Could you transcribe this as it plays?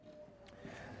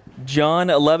John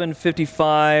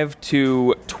 11:55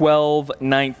 to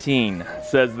 12:19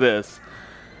 says this.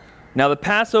 Now the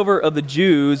Passover of the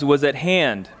Jews was at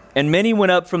hand, and many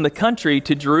went up from the country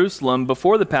to Jerusalem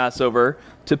before the Passover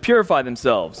to purify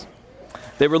themselves.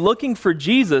 They were looking for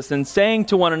Jesus and saying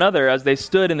to one another as they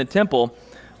stood in the temple,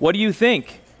 "What do you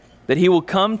think? That he will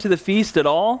come to the feast at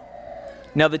all?"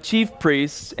 Now the chief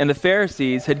priests and the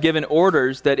Pharisees had given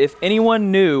orders that if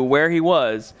anyone knew where he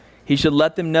was, he should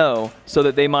let them know so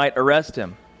that they might arrest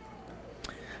him.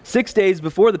 6 days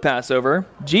before the Passover,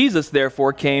 Jesus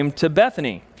therefore came to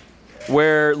Bethany,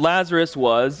 where Lazarus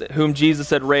was, whom Jesus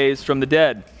had raised from the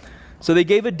dead. So they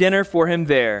gave a dinner for him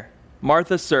there.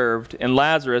 Martha served, and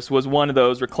Lazarus was one of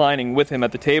those reclining with him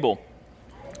at the table.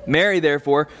 Mary,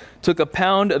 therefore, took a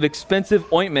pound of expensive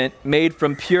ointment made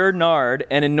from pure nard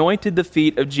and anointed the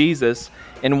feet of Jesus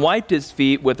and wiped his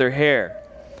feet with her hair.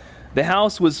 The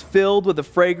house was filled with the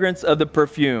fragrance of the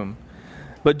perfume.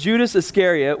 But Judas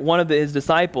Iscariot, one of his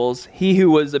disciples, he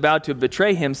who was about to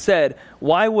betray him, said,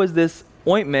 "Why was this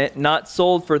ointment not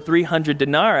sold for 300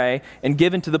 denarii and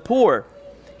given to the poor?"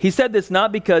 He said this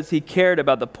not because he cared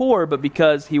about the poor, but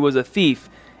because he was a thief,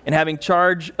 and having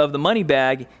charge of the money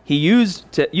bag, he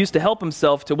used to help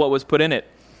himself to what was put in it.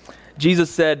 Jesus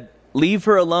said, "Leave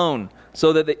her alone,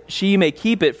 so that she may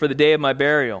keep it for the day of my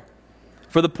burial.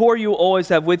 For the poor you will always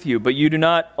have with you, but you do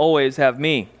not always have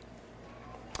me."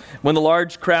 When the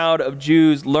large crowd of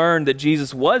Jews learned that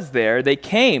Jesus was there, they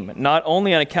came, not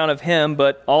only on account of him,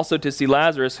 but also to see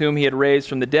Lazarus, whom he had raised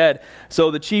from the dead. So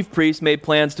the chief priests made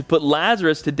plans to put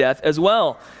Lazarus to death as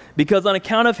well, because on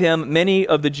account of him, many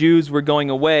of the Jews were going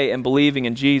away and believing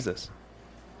in Jesus.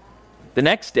 The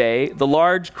next day, the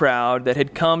large crowd that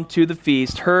had come to the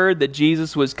feast heard that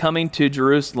Jesus was coming to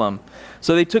Jerusalem.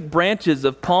 So they took branches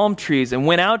of palm trees and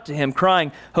went out to him,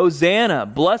 crying, "Hosanna!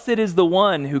 Blessed is the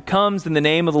one who comes in the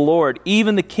name of the Lord,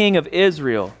 even the King of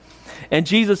Israel." And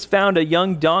Jesus found a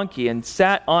young donkey and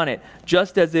sat on it,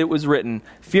 just as it was written,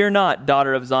 "Fear not,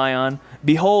 daughter of Zion.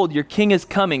 Behold, your king is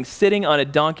coming, sitting on a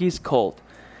donkey's colt."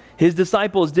 His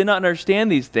disciples did not understand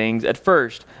these things at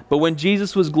first, but when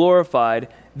Jesus was glorified,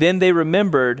 then they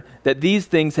remembered that these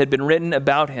things had been written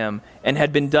about him and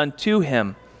had been done to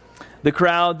him. The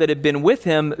crowd that had been with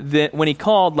him when he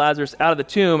called Lazarus out of the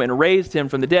tomb and raised him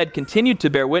from the dead continued to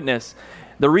bear witness.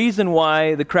 The reason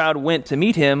why the crowd went to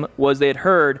meet him was they had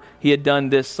heard he had done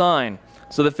this sign.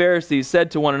 So the Pharisees said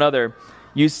to one another,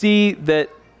 "You see that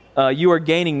you are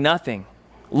gaining nothing.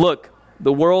 Look,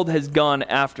 the world has gone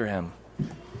after him."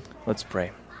 Let's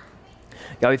pray.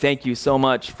 God, we thank you so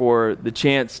much for the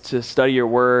chance to study your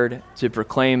word, to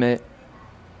proclaim it.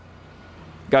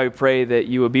 God, we pray that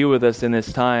you will be with us in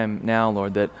this time now,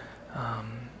 Lord, that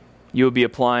you will be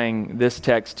applying this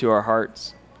text to our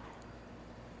hearts.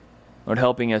 Lord,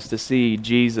 helping us to see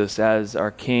Jesus as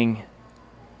our King,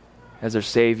 as our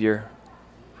Savior.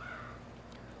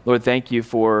 Lord, thank you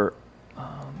for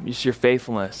just your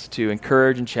faithfulness to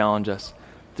encourage and challenge us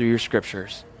through your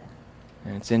scriptures.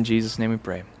 And it's in Jesus' name we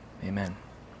pray. Amen.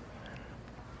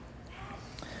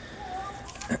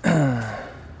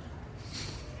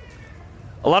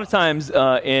 A lot of times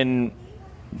in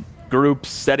group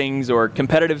settings or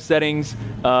competitive settings,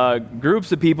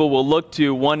 groups of people will look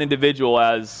to one individual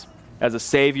as a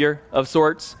savior of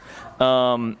sorts.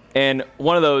 And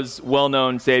one of those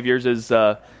well-known saviors is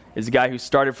a guy who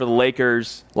started for the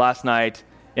Lakers last night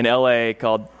in LA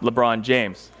called LeBron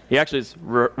James. He actually is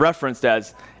referenced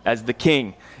as the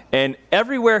king. And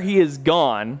everywhere he has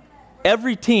gone,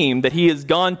 every team that he has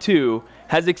gone to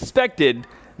has expected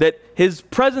that his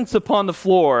presence upon the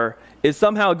floor is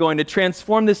somehow going to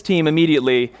transform this team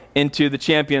immediately into the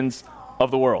champions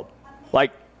of the world.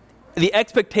 Like, the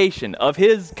expectation of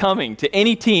his coming to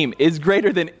any team is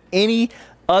greater than any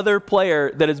other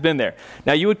player that has been there.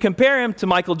 Now, you would compare him to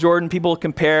Michael Jordan. People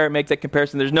make that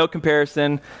comparison. There's no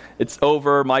comparison. It's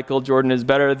over. Michael Jordan is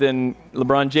better than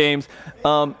LeBron James.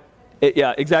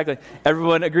 Yeah, exactly.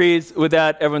 Everyone agrees with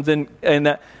that. Everyone's in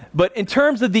that. But in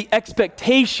terms of the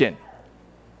expectation,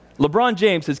 LeBron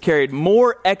James has carried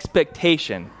more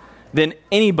expectation than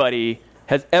anybody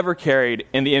has ever carried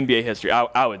in the NBA history,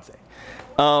 I would say.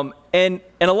 And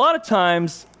a lot of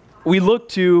times we look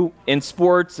to, in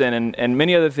sports and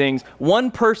many other things,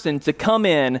 one person to come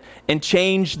in and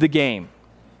change the game.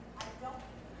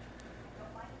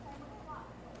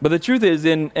 But the truth is,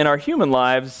 in our human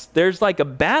lives, there's like a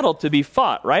battle to be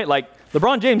fought, right? Like,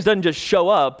 LeBron James doesn't just show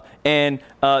up and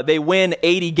they win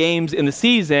 80 games in the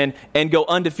season and go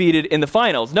undefeated in the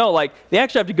finals. No, like, they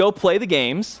actually have to go play the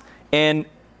games, and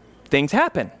things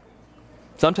happen.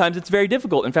 Sometimes it's very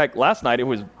difficult. In fact, last night it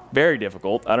was very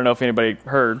difficult. I don't know if anybody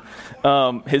heard.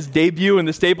 His debut in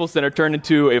the Staples Center turned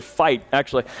into a fight,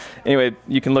 actually. Anyway,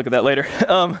 you can look at that later.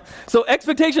 So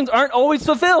expectations aren't always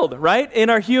fulfilled, right, in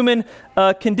our human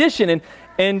condition.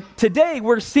 And today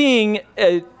we're seeing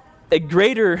a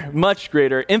greater, much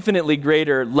greater, infinitely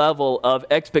greater level of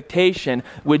expectation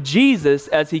with Jesus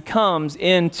as he comes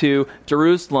into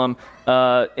Jerusalem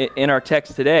in our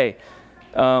text today.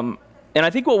 And I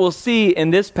think what we'll see in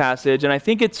this passage, and I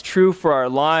think it's true for our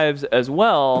lives as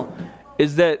well,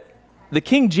 is that the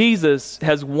King Jesus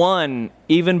has won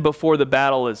even before the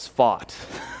battle is fought.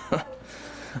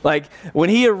 Like, when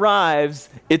he arrives,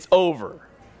 it's over.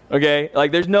 Okay?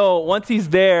 Like, there's no, once he's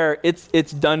there,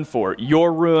 it's done for.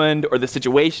 You're ruined, or the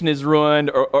situation is ruined,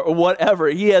 or whatever.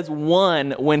 He has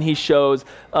won when he shows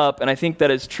up, and I think that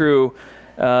is true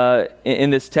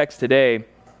in this text today.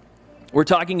 We're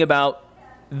talking about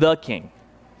the King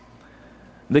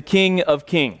of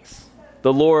Kings,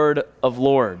 the Lord of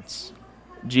Lords,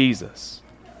 Jesus,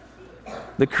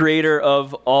 the creator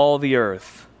of all the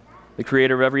earth, the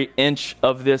creator of every inch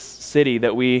of this city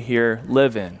that we here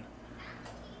live in.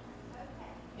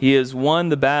 He has won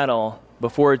the battle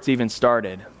before it's even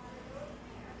started.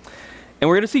 And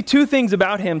we're going to see two things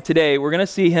about him today. We're going to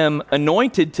see him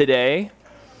anointed today,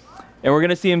 and we're going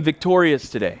to see him victorious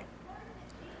today.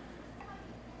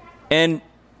 And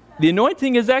the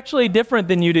anointing is actually different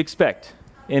than you'd expect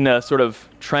in a sort of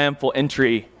triumphal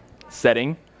entry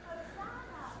setting.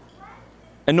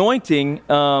 Anointing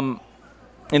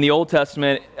in the Old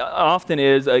Testament often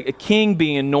is a king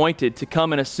being anointed to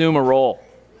come and assume a role,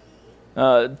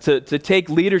 to take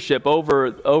leadership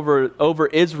over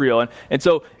Israel. And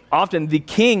so often the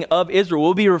king of Israel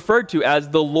will be referred to as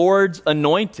the Lord's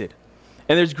anointed.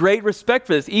 And there's great respect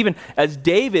for this, even as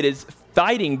David is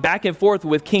fighting back and forth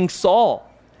with King Saul.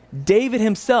 David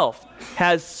himself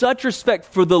has such respect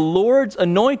for the Lord's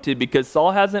anointed, because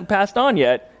Saul hasn't passed on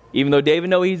yet, even though David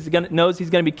knows he's going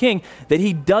to be king, that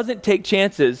he doesn't take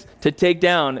chances to take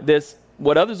down this,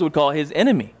 what others would call his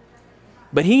enemy.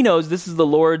 But he knows this is the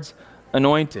Lord's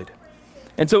anointed.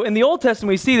 And so in the Old Testament,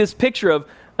 we see this picture of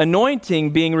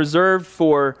anointing being reserved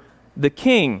for the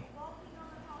king.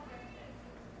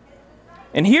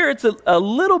 And here it's a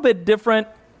little bit different.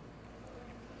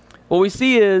 What we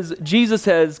see is Jesus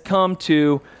has come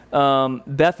to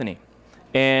Bethany.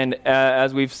 And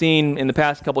as we've seen in the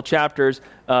past couple chapters,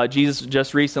 Jesus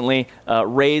just recently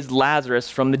raised Lazarus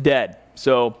from the dead.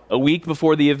 So a week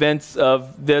before the events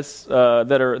of this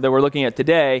that we're looking at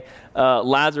today,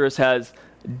 Lazarus has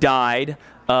died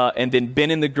and then been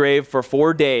in the grave for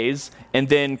 4 days and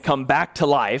then come back to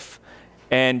life.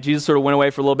 And Jesus sort of went away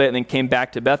for a little bit and then came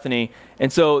back to Bethany.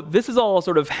 And so this has all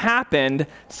sort of happened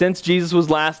since Jesus was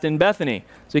last in Bethany.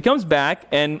 So he comes back,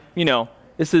 and,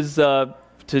 this is to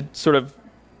sort of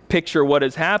picture what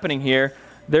is happening here.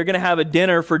 They're going to have a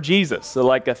dinner for Jesus. So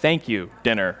like a thank you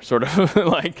dinner, sort of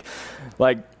like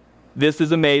this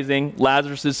is amazing.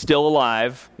 Lazarus is still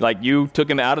alive. Like, you took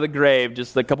him out of the grave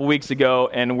just a couple weeks ago,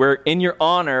 and we're in your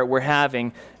honor, we're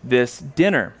having this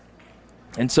dinner.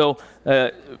 And so,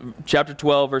 chapter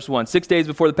 12, verse 1, 6 days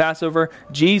before the Passover,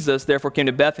 Jesus therefore came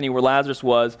to Bethany where Lazarus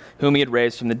was, whom he had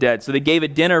raised from the dead. So they gave a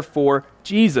dinner for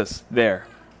Jesus there.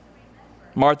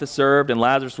 Martha served, and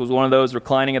Lazarus was one of those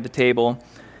reclining at the table.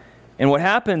 And what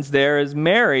happens there is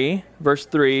Mary, verse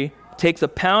 3, takes a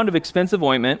pound of expensive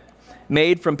ointment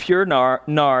made from pure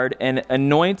nard and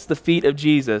anoints the feet of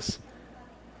Jesus,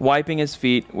 wiping his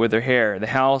feet with her hair. The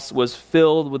house was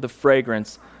filled with the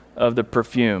fragrance of the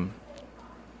perfume.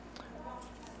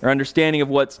 Our understanding of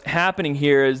what's happening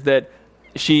here is that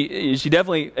she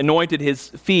definitely anointed his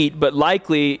feet, but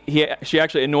likely she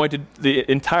actually anointed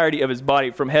the entirety of his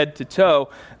body from head to toe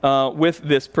with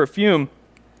this perfume.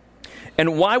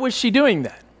 And why was she doing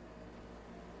that?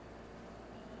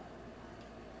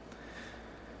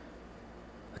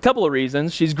 A couple of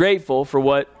reasons. She's grateful for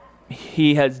what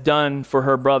he has done for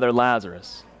her brother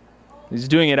Lazarus. He's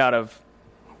doing it out of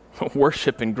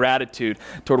worship and gratitude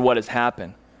toward what has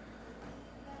happened.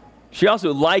 She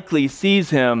also likely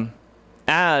sees him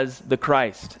as the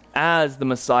Christ, as the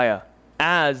Messiah,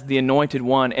 as the anointed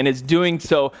one, and is doing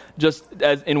so just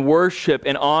as in worship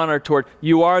and honor toward,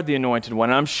 you are the anointed one,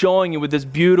 and I'm showing you with this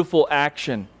beautiful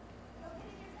action.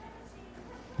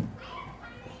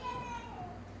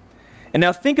 And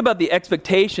now think about the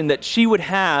expectation that she would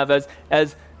have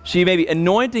as she may be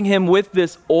anointing him with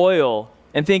this oil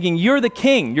and thinking, you're the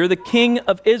king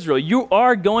of Israel, you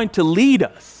are going to lead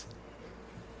us.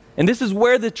 And this is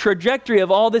where the trajectory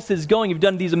of all this is going. You've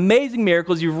done these amazing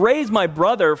miracles. You've raised my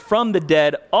brother from the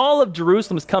dead. All of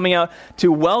Jerusalem is coming out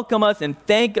to welcome us and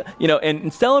thank,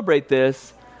 and celebrate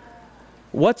this.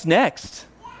 What's next?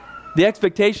 The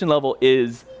expectation level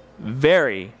is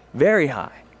very, very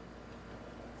high.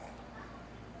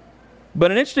 But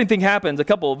an interesting thing happens, a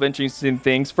couple of interesting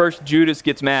things. First, Judas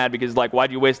gets mad because, like,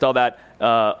 why'd you waste all that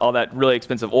really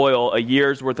expensive oil, a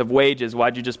year's worth of wages?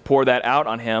 Why'd you just pour that out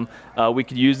on him? We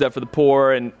could use that for the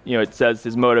poor, and, it says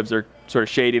his motives are sort of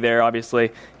shady there.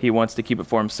 Obviously, he wants to keep it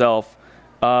for himself.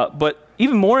 But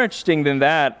even more interesting than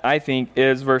that, I think,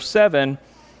 is verse 7.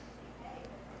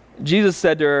 Jesus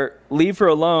said to her, "Leave her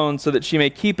alone so that she may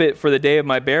keep it for the day of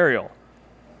my burial."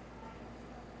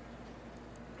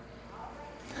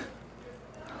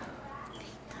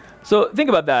 So think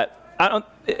about that.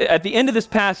 At the end of this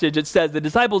passage, it says the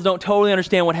disciples don't totally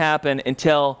understand what happened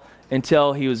until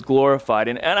he was glorified.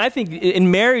 And I think in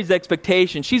Mary's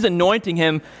expectation, she's anointing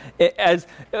him as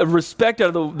a respect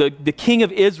of the King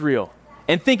of Israel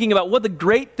and thinking about what the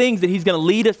great things that he's going to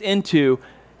lead us into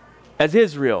as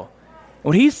Israel.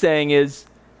 What he's saying is,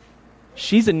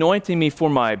 she's anointing me for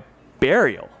my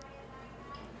burial.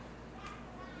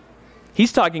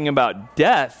 He's talking about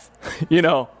death,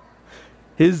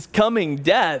 his coming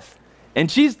death. And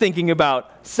she's thinking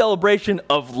about celebration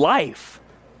of life.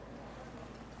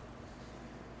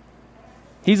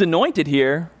 He's anointed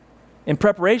here in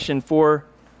preparation for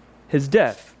his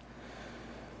death.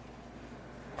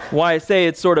 Why I say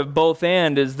it's sort of both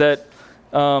and is that,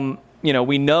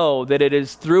 we know that it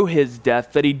is through his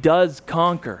death that he does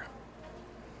conquer.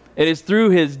 It is through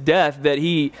his death that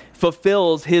he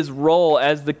fulfills his role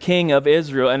as the King of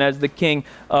Israel and as the King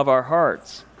of our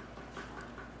hearts.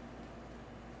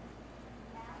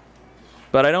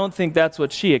 But I don't think that's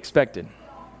what she expected.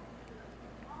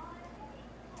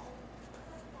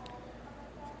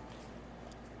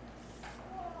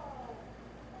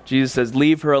 Jesus says,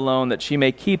 "Leave her alone that she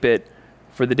may keep it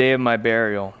for the day of my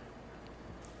burial."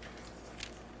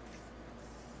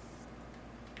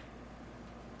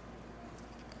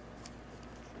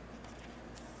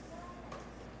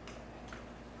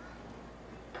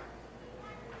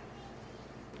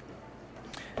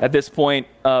 At this point,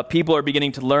 people are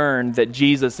beginning to learn that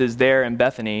Jesus is there in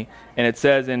Bethany. And it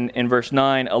says in verse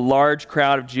 9, a large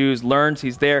crowd of Jews learns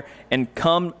he's there and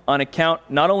come on account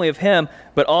not only of him,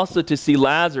 but also to see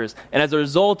Lazarus. And as a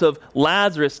result of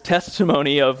Lazarus'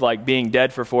 testimony of being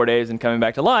dead for 4 days and coming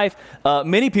back to life,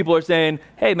 many people are saying,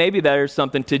 hey, maybe there's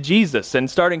something to Jesus, and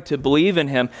starting to believe in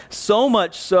him. So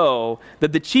much so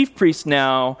that the chief priests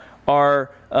now are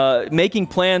making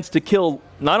plans to kill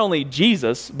not only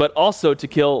Jesus, but also to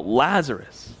kill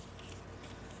Lazarus.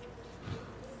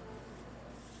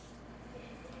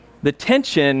 The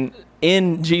tension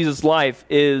in Jesus' life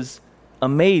is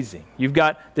amazing. You've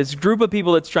got this group of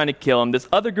people that's trying to kill him, this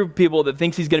other group of people that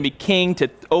thinks he's going to be king to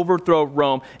overthrow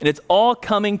Rome, and it's all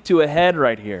coming to a head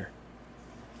right here.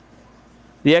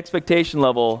 The expectation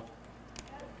level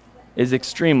is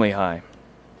extremely high.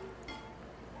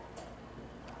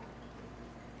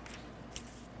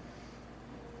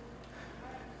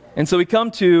 And so we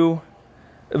come to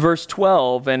verse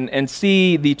 12 and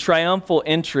see the triumphal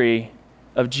entry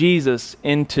of Jesus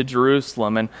into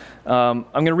Jerusalem. And I'm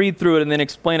going to read through it and then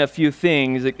explain a few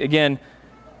things. Again,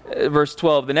 verse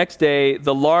 12, the next day,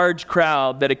 the large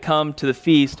crowd that had come to the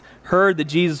feast heard that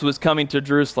Jesus was coming to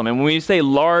Jerusalem. And when we say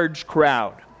large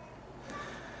crowd,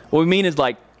 what we mean is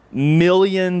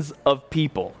millions of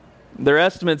people. There are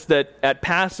estimates that at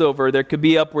Passover, there could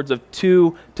be upwards of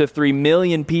 2 to 3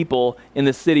 million people in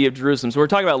the city of Jerusalem. So we're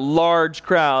talking about large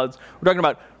crowds. We're talking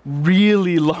about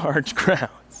really large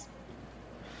crowds.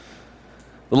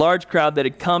 The large crowd that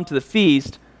had come to the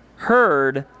feast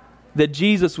heard that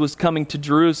Jesus was coming to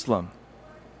Jerusalem.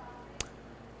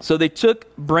 So they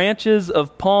took branches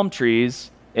of palm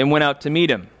trees and went out to meet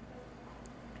him.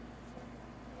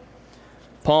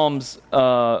 Palms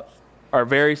are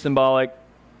very symbolic.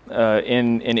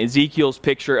 In Ezekiel's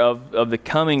picture of the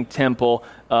coming temple,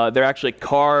 they're actually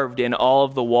carved in all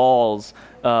of the walls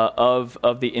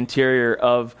of the interior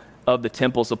of the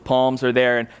temple. So palms are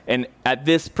there. And at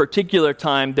this particular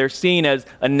time, they're seen as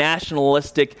a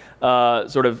nationalistic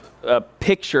sort of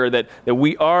picture that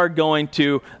we are going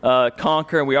to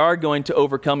conquer, and we are going to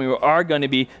overcome, and we are going to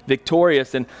be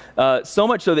victorious. And so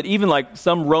much so that even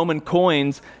some Roman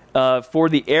coins for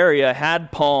the area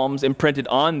had palms imprinted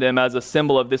on them as a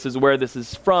symbol of this is where this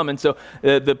is from. And so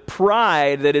the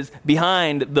pride that is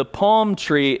behind the palm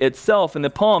tree itself and the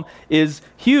palm is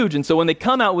huge. And so when they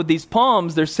come out with these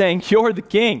palms, they're saying, you're the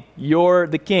king, you're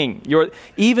the king.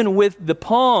 Even with the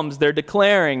palms, they're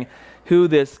declaring who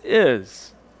this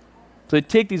is. So they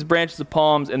take these branches of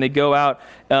palms and they go out.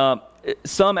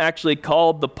 Some actually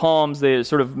called the palms, they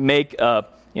sort of make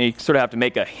you sort of have to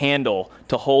make a handle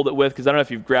to hold it with, because I don't know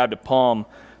if you've grabbed a palm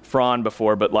frond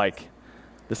before, but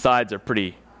the sides are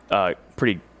pretty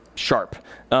sharp.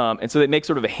 And so they make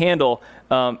sort of a handle,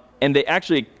 and they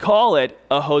actually call it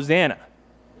a hosanna.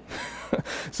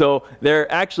 So they're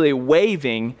actually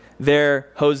waving their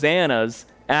hosannas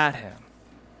at him.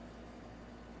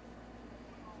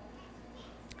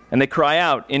 And they cry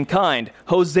out in kind,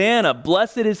 "Hosanna,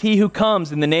 blessed is he who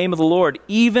comes in the name of the Lord,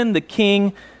 even the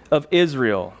King of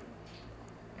Israel."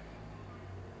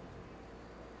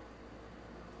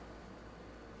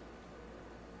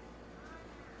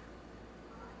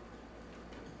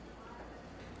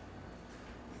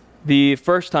 The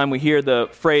first time we hear the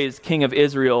phrase King of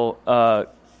Israel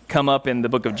come up in the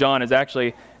book of John is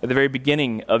actually at the very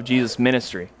beginning of Jesus'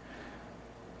 ministry.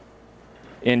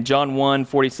 In John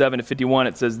 1:47-51,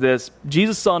 it says this: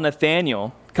 Jesus saw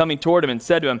Nathanael coming toward him and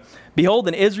said to him, "Behold,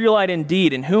 an Israelite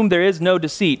indeed, in whom there is no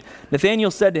deceit." Nathanael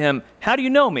said to him, "How do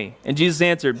you know me?" And Jesus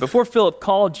answered, "Before Philip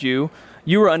called you,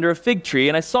 you were under a fig tree,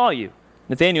 and I saw you."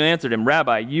 Nathanael answered him,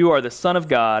 "Rabbi, you are the Son of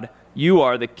God, you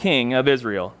are the King of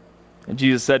Israel." And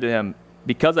Jesus said to him,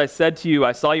 "Because I said to you,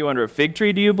 I saw you under a fig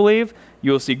tree, do you believe?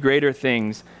 You will see greater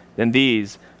things than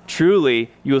these. Truly,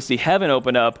 you will see heaven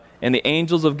open up and the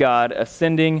angels of God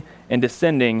ascending and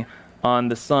descending on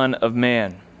the Son of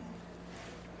Man."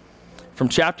 From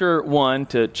chapter 1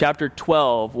 to chapter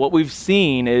 12, what we've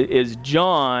seen is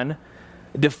John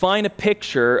define a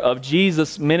picture of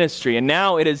Jesus' ministry, and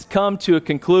now it has come to a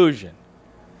conclusion.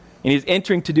 And he's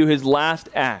entering to do his last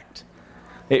act.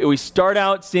 We start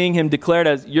out seeing him declared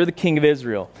as, "You're the King of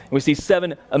Israel." And we see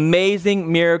 7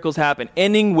 amazing miracles happen,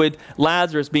 ending with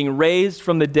Lazarus being raised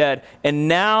from the dead. And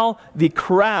now the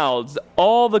crowds,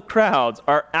 all the crowds,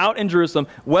 are out in Jerusalem,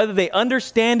 whether they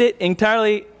understand it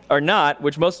entirely or not,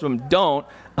 which most of them don't.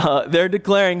 They're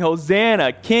declaring,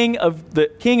 "Hosanna, King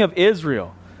of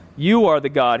Israel. You are the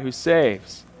God who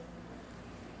saves."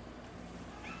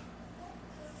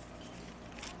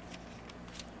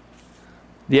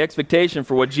 The expectation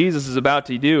for what Jesus is about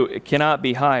to do, it cannot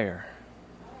be higher.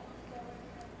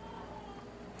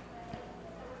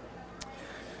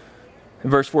 In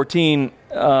verse 14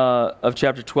 of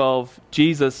chapter 12,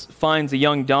 Jesus finds a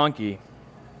young donkey,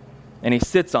 and he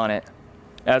sits on it,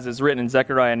 as is written in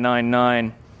Zechariah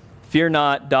 9:9. "Fear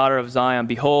not, daughter of Zion.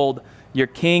 Behold, your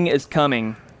king is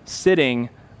coming, sitting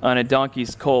on a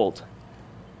donkey's colt."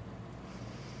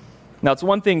 Now, it's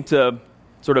one thing to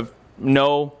sort of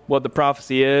know what the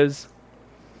prophecy is.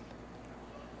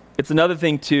 It's another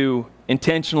thing to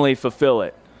intentionally fulfill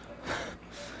it.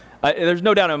 There's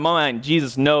no doubt in my mind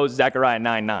Jesus knows Zechariah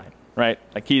 9:9, right?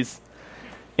 Like, he's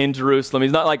in Jerusalem.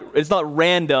 He's not like, it's not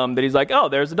random that he's like, "Oh,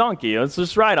 there's a donkey, let's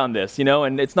just ride on this,"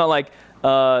 and it's not like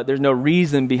there's no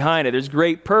reason behind it. There's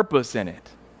great purpose in it.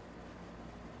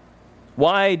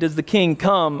 Why does the king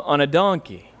come on a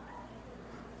donkey?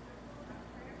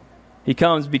 He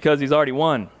comes because he's already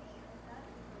won.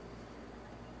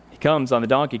 Comes on the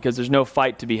donkey because there's no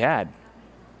fight to be had.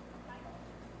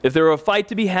 If there were a fight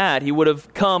to be had, he would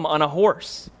have come on a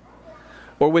horse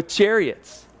or with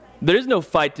chariots. There is no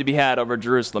fight to be had over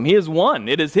Jerusalem. He has won.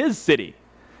 It is his city.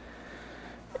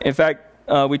 In fact,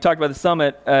 we talked about the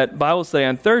summit at Bible study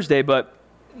on Thursday, but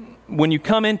when you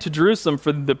come into Jerusalem,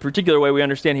 for the particular way we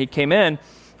understand he came in,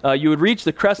 you would reach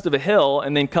the crest of a hill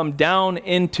and then come down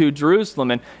into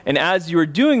Jerusalem. And as you were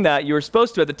doing that, you were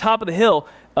supposed to, at the top of the hill,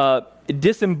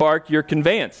 disembark your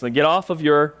conveyance, like get off of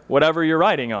your whatever you're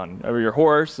riding on, of your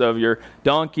horse, of your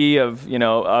donkey, of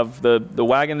the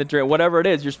wagon, whatever it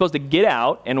is. You're supposed to get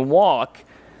out and walk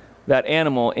that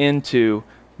animal into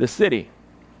the city.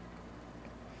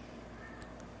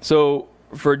 So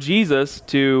for Jesus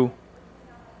to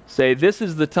say, "This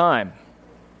is the time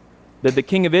that the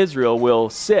King of Israel will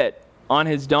sit on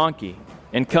his donkey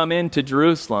and come into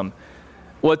Jerusalem,"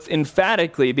 what's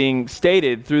emphatically being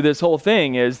stated through this whole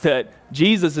thing is that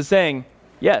Jesus is saying,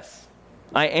 "Yes,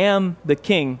 I am the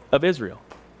King of Israel.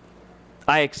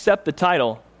 I accept the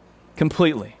title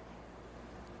completely."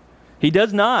 He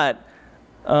does not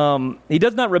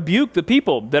rebuke the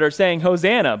people that are saying,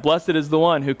 "Hosanna, blessed is the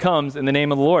one who comes in the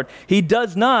name of the Lord." He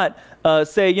does not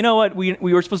say, "You know what, we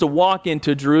were supposed to walk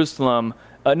into Jerusalem."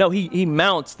 No, he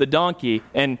mounts the donkey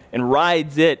and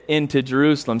rides it into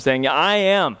Jerusalem, saying, I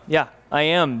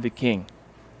am the King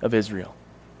of Israel."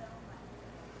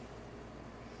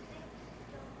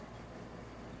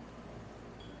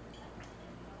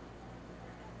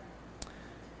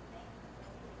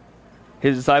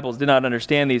 His disciples did not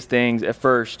understand these things at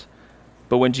first,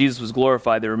 but when Jesus was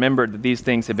glorified, they remembered that these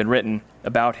things had been written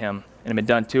about him and had been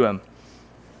done to him.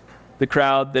 The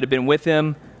crowd that had been with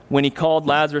him when he called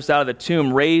Lazarus out of the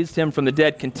tomb, raised him from the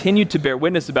dead, continued to bear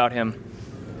witness about him.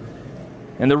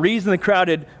 And the reason the crowd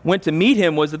had went to meet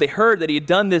him was that they heard that he had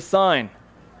done this sign.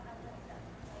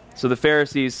 So the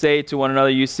Pharisees say to one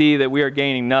another, "You see that we are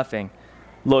gaining nothing.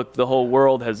 Look, the whole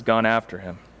world has gone after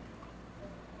him."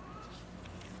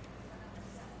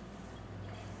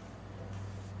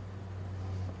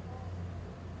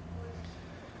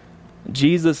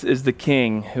 Jesus is the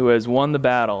king who has won the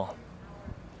battle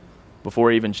before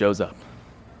he even shows up.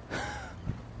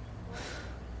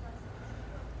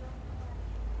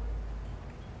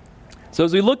 So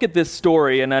as we look at this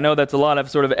story, and I know that's a lot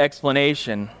of sort of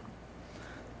explanation,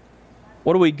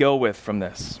 what do we go with from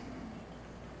this?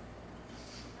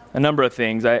 A number of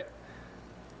things that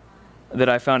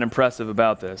I found impressive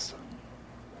about this.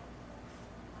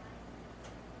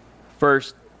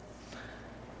 First,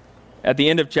 at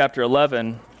the end of chapter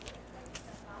 11,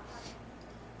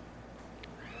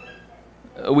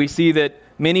 we see that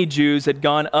many Jews had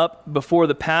gone up before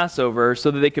the Passover so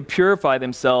that they could purify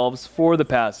themselves for the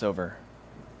Passover.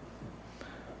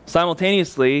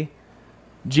 Simultaneously,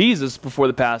 Jesus, before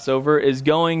the Passover, is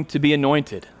going to be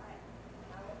anointed.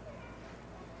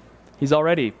 He's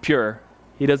already pure.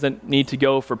 He doesn't need to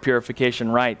go for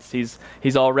purification rites. He's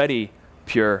already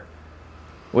pure.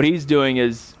 What he's doing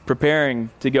is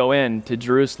preparing to go in to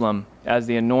Jerusalem as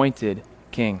the anointed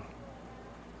king.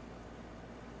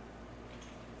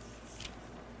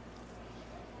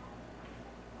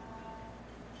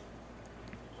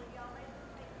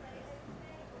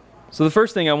 So the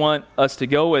first thing I want us to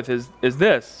go with is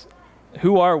this.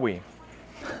 Who are we?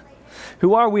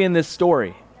 Who are we in this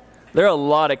story? There are a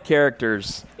lot of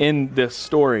characters in this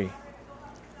story.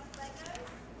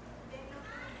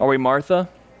 Are we Martha?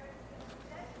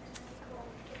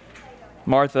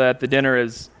 Martha at the dinner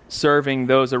is serving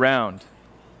those around.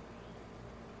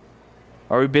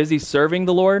 Are we busy serving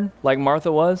the Lord like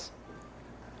Martha was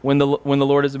when the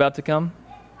Lord is about to come?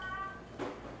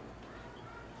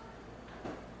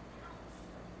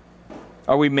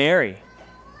 Are we Mary?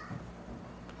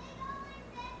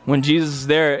 When Jesus is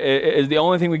there, is the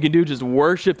only thing we can do just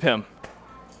worship him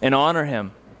and honor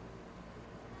him.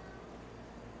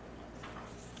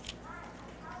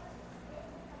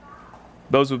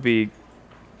 Those would be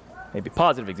maybe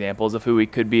positive examples of who we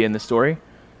could be in the story.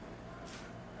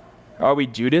 Are we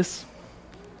Judas?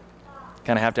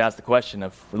 Kind of have to ask the question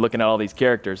if we're looking at all these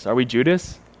characters. Are we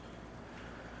Judas?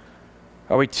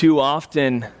 Are we too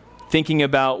often thinking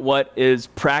about what is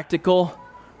practical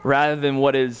rather than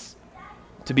what is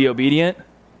to be obedient?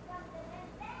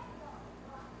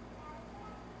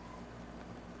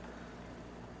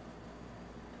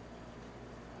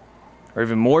 Or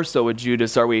even more so with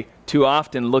Judas, are we too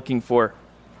often looking for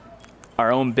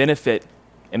our own benefit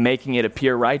and making it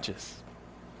appear righteous?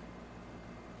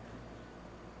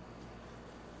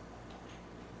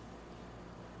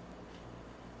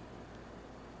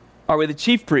 Are we the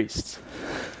chief priests?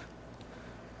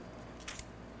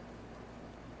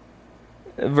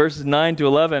 Verses 9 to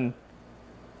 11,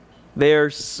 they are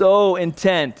so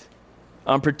intent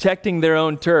on protecting their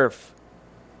own turf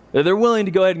that they're willing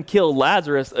to go ahead and kill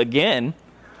Lazarus again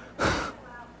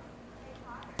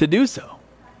to do so.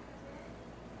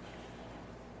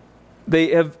 They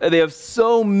have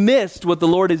so missed what the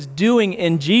Lord is doing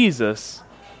in Jesus.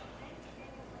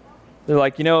 They're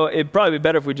like, it'd probably be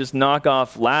better if we just knock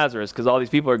off Lazarus because all these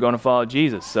people are going to follow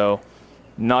Jesus. So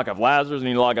knock off Lazarus, we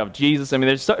need to knock off Jesus. I mean,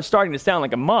 they're starting to sound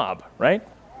like a mob, right?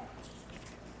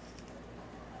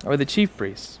 Or the chief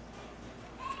priests.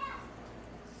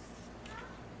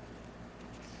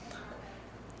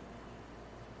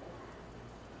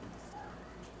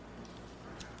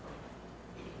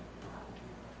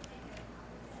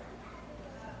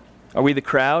 Are we the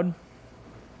crowd?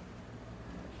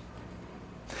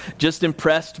 Just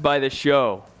impressed by the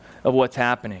show of what's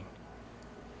happening.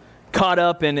 Caught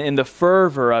up in the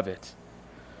fervor of it.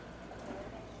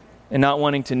 And not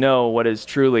wanting to know what is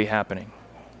truly happening.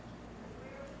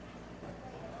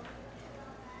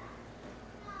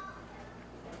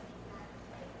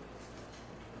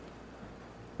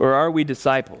 Or are we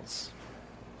disciples?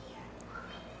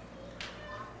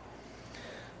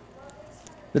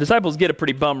 The disciples get a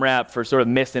pretty bum rap for sort of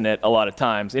missing it a lot of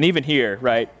times. And even here,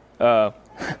 right?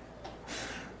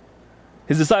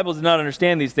 His disciples did not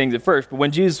understand these things at first, but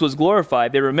when Jesus was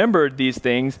glorified, they remembered these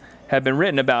things had been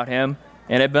written about him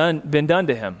and had been done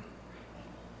to him.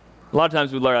 A lot of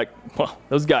times we're like, well,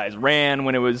 those guys ran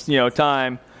when it was,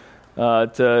 time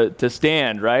to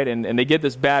stand, right? And they get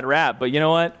this bad rap, but you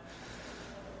know what?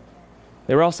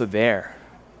 They were also there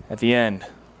at the end.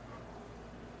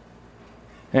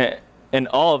 And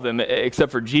all of them,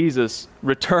 except for Jesus,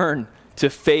 return to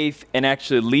faith and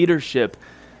actually leadership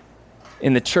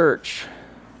in the church.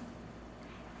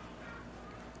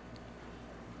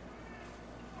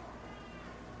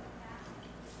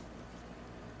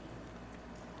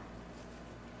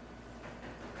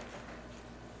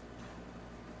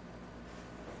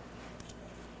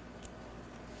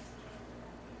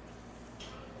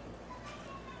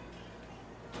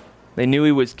 They knew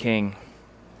he was king.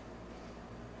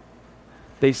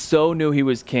 They so knew he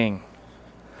was king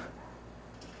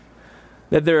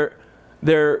that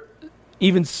they're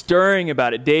even stirring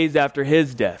about it days after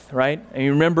his death, right? And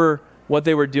you remember what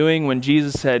they were doing when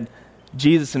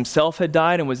Jesus himself had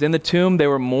died and was in the tomb? They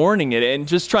were mourning it and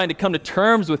just trying to come to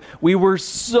terms with, we were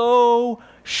so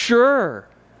sure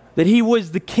that he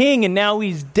was the king and now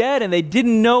he's dead, and they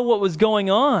didn't know what was going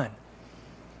on.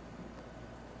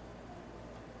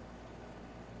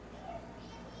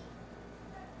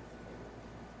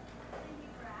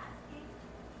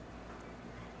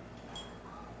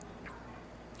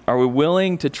 Are we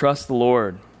willing to trust the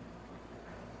Lord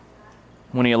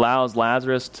when he allows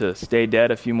Lazarus to stay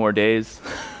dead a few more days?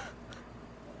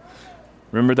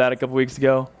 Remember that a couple weeks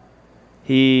ago?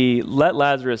 He let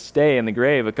Lazarus stay in the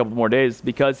grave a couple more days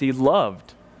because he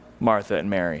loved Martha and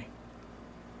Mary.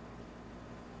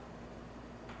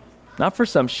 Not for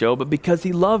some show, but because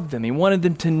he loved them. He wanted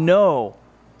them to know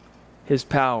his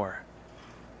power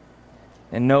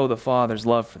and know the Father's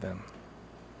love for them.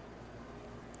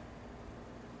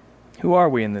 Who are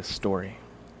we in this story?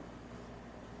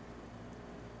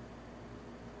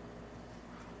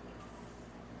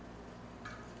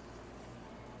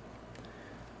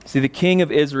 See, the King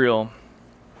of Israel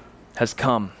has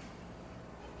come.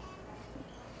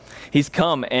 He's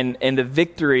come, and the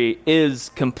victory is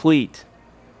complete.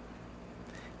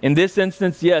 In this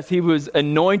instance, yes, he was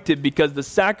anointed because the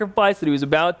sacrifice that he was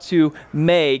about to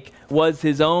make was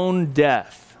his own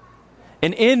death.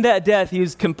 And in that death, he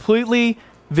was completely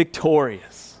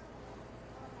victorious.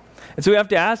 And so we have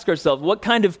to ask ourselves, what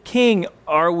kind of king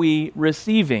are we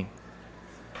receiving?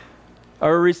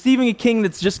 Are we receiving a king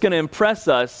that's just going to impress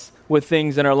us with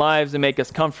things in our lives and make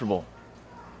us comfortable?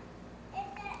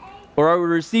 Or are we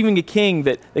receiving a king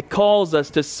that calls us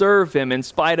to serve him in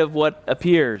spite of what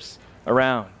appears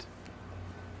around?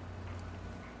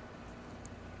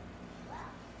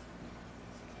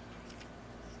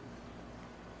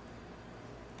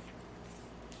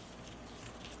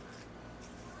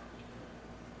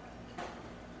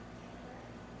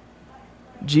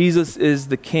 Jesus is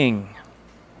the king.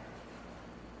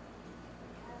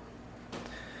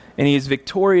 And he is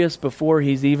victorious before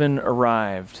he's even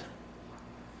arrived.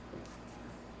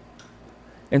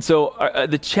 And so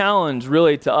the challenge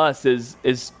really to us is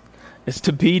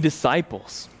to be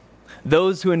disciples.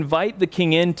 Those who invite the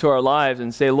king into our lives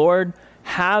and say, Lord,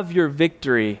 have your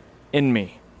victory in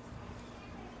me.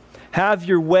 Have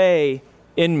your way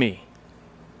in me.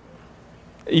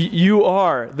 You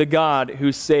are the God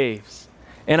who saves.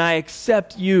 And I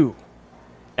accept you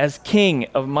as king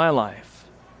of my life.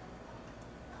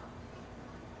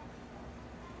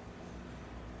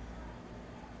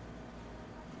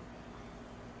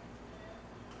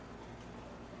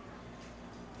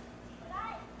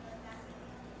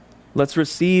 Let's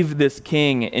receive this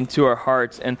king into our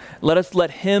hearts and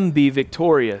let him be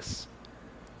victorious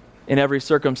in every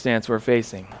circumstance we're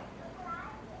facing.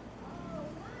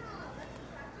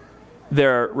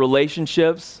 There are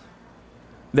relationships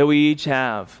that we each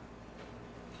have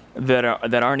that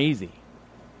aren't easy.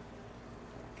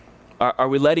 Are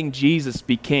we letting Jesus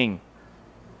be king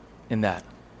in that?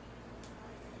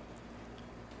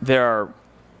 There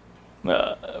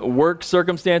are work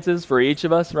circumstances for each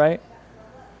of us, right?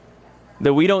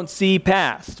 That we don't see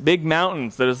past. Big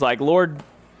mountains that is like, Lord,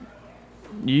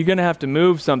 you're going to have to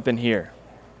move something here.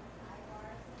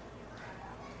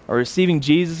 Are we receiving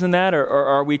Jesus in that, or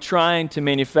are we trying to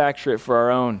manufacture it for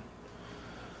our own?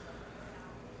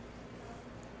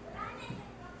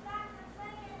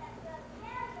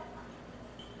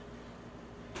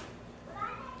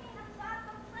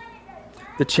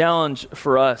 The challenge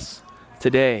for us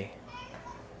today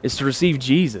is to receive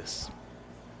Jesus,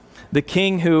 the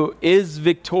King who is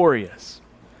victorious,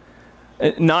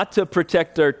 not to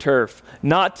protect our turf,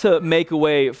 not to make a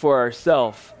way for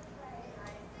ourselves,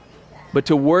 but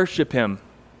to worship him,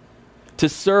 to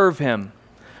serve him,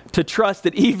 to trust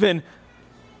that even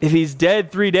if he's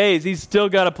dead 3 days, he's still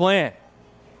got a plan.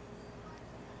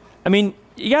 I mean,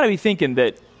 you got to be thinking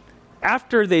that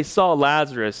after they saw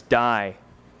Lazarus die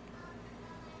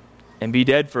and be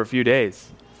dead for a few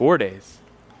days, 4 days,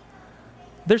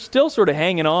 they're still sort of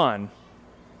hanging on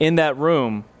in that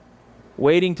room,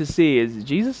 waiting to see, is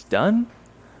Jesus done?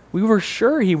 We were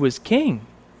sure he was king,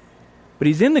 but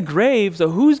he's in the grave, so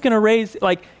who's going to raise,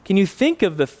 can you think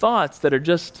of the thoughts that are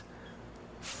just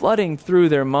flooding through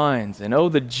their minds? And oh,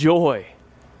 the joy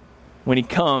when he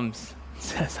comes and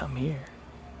says, I'm here.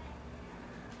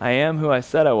 I am who I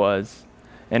said I was,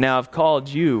 and now I've called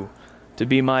you to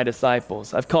be my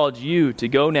disciples. I've called you to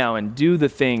go now and do the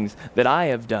things that I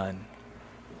have done.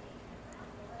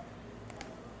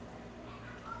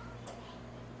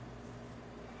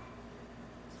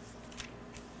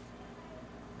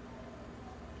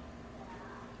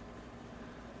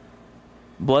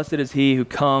 Blessed is he who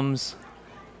comes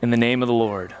in the name of the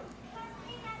Lord.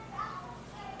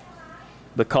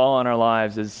 The call on our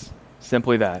lives is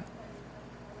simply that,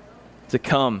 to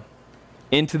come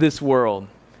into this world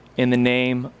in the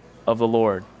name of the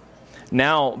Lord.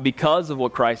 Now, because of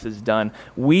what Christ has done,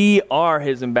 we are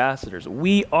his ambassadors.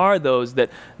 We are those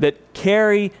that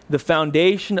carry the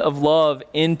foundation of love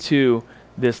into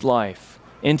this life,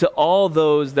 into all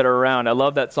those that are around. I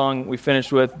love that song we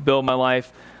finished with, Build My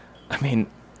Life. I mean,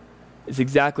 it's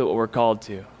exactly what we're called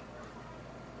to.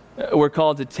 We're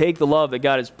called to take the love that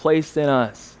God has placed in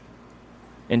us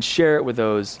and share it with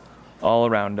those all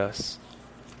around us.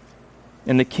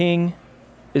 And the King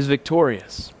is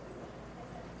victorious.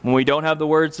 When we don't have the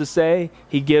words to say,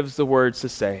 he gives the words to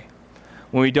say.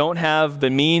 When we don't have the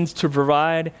means to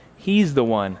provide, he's the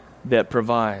one that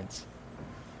provides.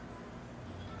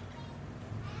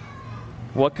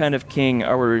 What kind of king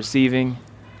are we receiving?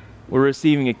 We're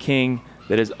receiving a king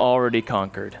that has already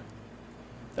conquered.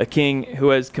 A king who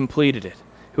has completed it,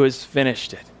 who has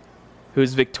finished it, who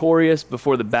is victorious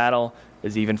before the battle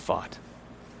is even fought.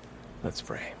 Let's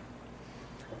pray.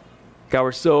 God,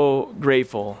 we're so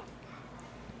grateful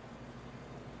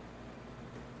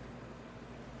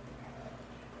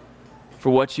for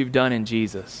what you've done in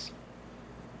Jesus.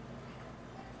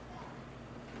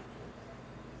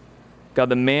 God,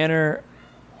 the manner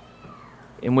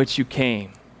in which you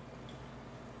came,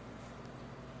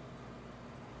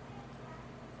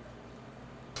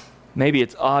 maybe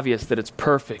it's obvious that it's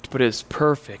perfect, but it is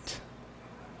perfect.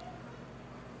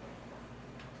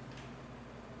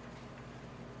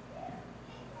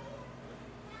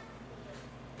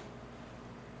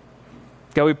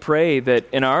 God, we pray that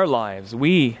in our lives,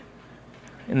 we,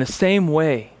 in the same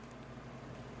way,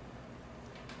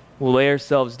 will lay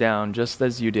ourselves down just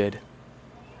as you did.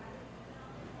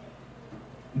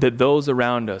 That those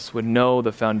around us would know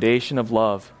the foundation of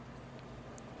love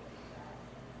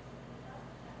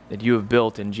that you have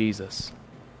built in Jesus.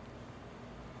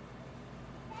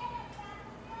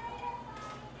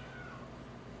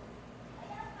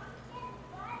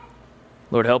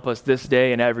 Lord, help us this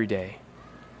day and every day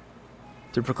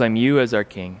to proclaim you as our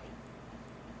King.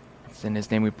 It's in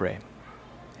his name we pray.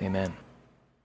 Amen.